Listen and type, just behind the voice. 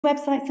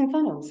websites and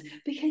funnels,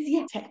 because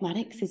yeah,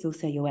 Tekmatix is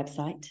also your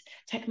website.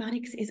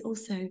 Tekmatix is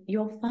also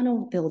your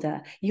funnel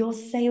builder, your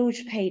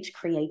sales page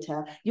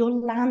creator, your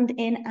land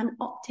in and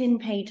opt-in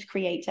page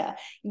creator.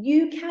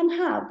 You can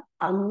have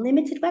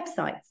unlimited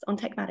websites on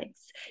Tekmatix.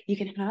 You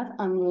can have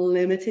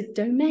unlimited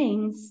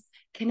domains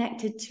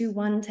connected to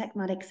one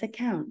Tekmatix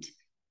account.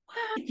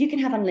 You can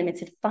have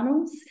unlimited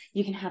funnels,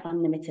 you can have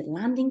unlimited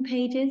landing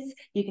pages,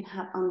 you can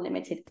have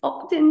unlimited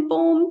opt-in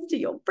forms to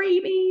your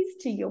freebies,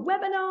 to your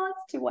webinars,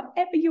 to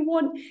whatever you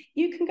want.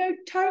 You can go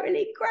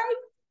totally crazy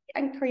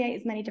and create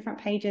as many different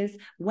pages,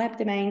 web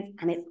domains,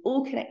 and it's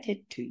all connected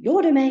to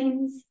your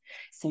domains.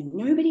 So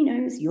nobody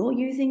knows you're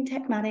using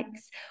Tekmatix.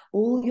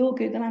 All your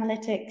Google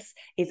Analytics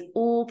is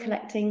all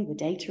collecting the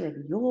data of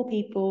your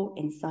people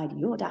inside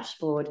your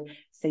dashboard,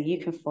 so you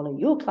can follow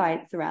your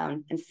clients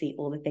around and see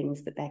all the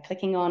things that they're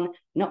clicking on,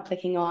 not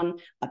clicking on,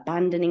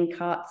 abandoning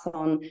carts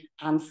on,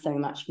 and so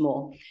much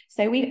more.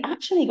 So we've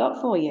actually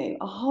got for you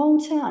a whole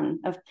ton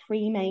of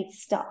pre-made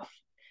stuff,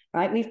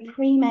 right? We've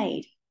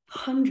pre-made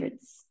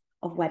hundreds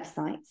of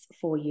websites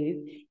for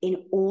you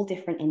in all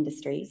different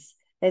industries.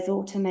 There's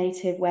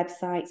automotive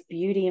websites,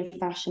 beauty and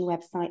fashion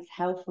websites,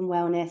 health and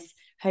wellness,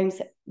 homes,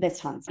 there's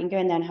tons. You can go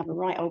in there and have a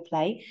right old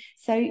play.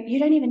 So you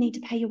don't even need to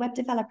pay your web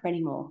developer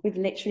anymore. We've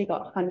literally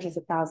got hundreds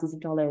of thousands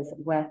of dollars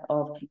worth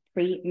of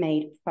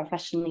pre-made,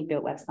 professionally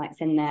built websites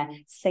in there,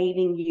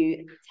 saving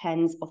you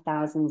tens of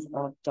thousands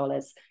of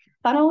dollars.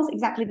 Funnels,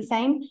 exactly the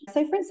same.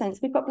 So for instance,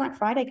 we've got Black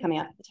Friday coming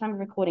up. At the time of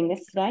recording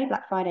this today,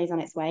 Black Friday is on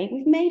its way.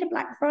 We've made a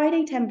Black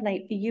Friday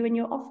template for you and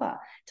your offer.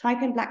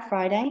 Type in Black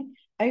Friday,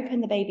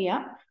 open the baby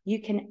up.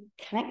 You can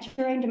connect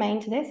your own domain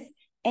to this,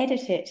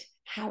 edit it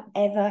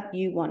however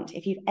you want.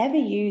 If you've ever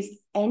used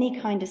any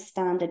kind of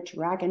standard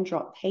drag and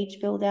drop page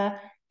builder,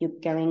 you're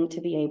going to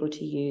be able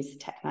to use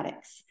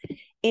Tekmatix.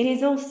 It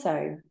is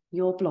also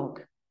your blog.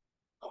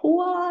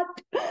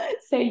 What?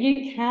 So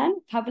you can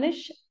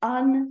publish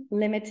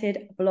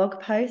unlimited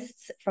blog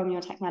posts from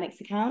your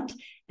Tekmatix account.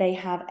 They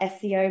have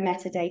SEO,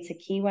 metadata,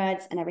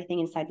 keywords, and everything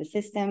inside the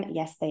system.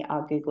 Yes, they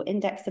are Google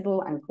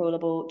indexable and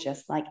crawlable,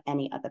 just like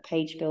any other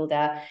page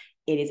builder.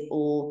 It is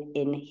all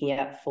in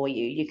here for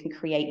you. You can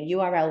create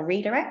URL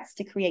redirects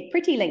to create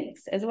pretty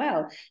links as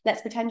well.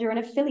 Let's pretend you're an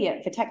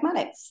affiliate for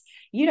Tekmatix.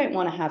 You don't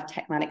want to have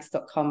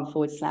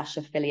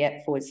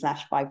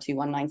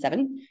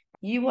tekmatix.com/affiliate/52197.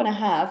 You want to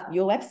have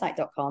your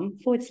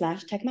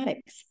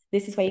website.com/Tekmatix.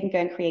 This is where you can go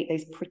and create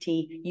those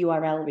pretty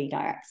URL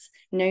redirects.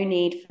 No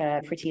need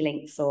for pretty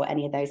links or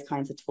any of those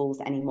kinds of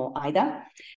tools anymore either.